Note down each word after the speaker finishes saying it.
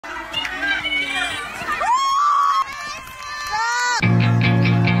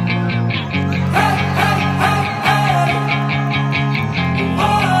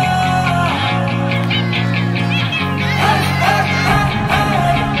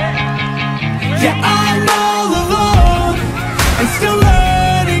Yeah, I'm all alone and still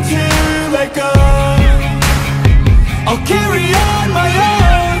learning to let go. I'll carry on my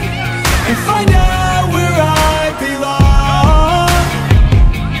own and find out where I belong.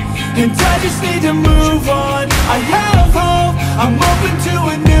 And I just need to move on. I have hope, I'm open to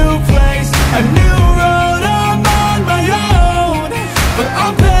a new place, a new road. I'm on my own, but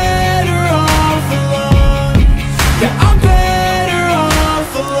I'm better off alone. Yeah, I'm better off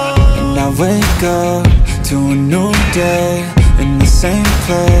alone. And I wake up to a new day in the same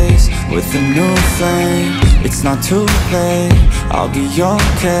place with a new flame. It's not too late, I'll be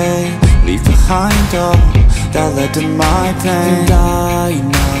okay. Leave behind all that led to my pain. And I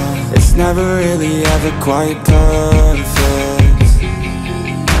know it's never really ever quite perfect,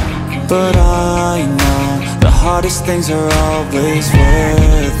 but I know the hardest things are always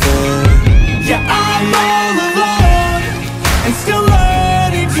worth it. Yeah, I'm all alone and still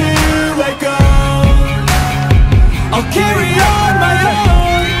learning to let go. I'll carry on my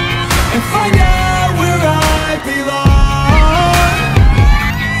own and find out where I belong.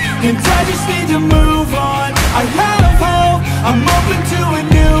 And I just need to move on. I have hope, I'm open to a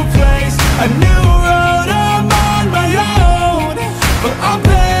new place, a new road. I'm on my own, but I'm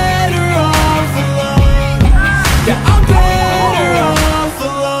better off alone. Yeah, I'm better off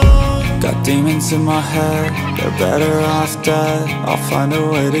alone. Got demons in my head, they're better off dead. I'll find a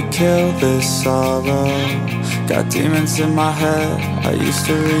way to kill this sorrow. Got demons in my head, I used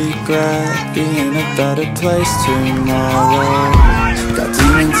to regret being a better place tomorrow. Got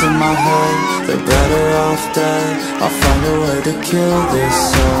demons in my head, they're better off dead. I'll find a way to kill this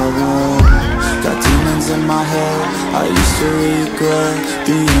sorrow. Got demons in my head, I used to regret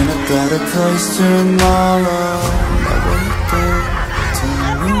being a better place tomorrow. I wake up to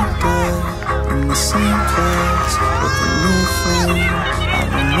a new day in the same place with a new flame. I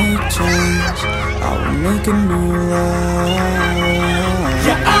will make change, I will make a new life.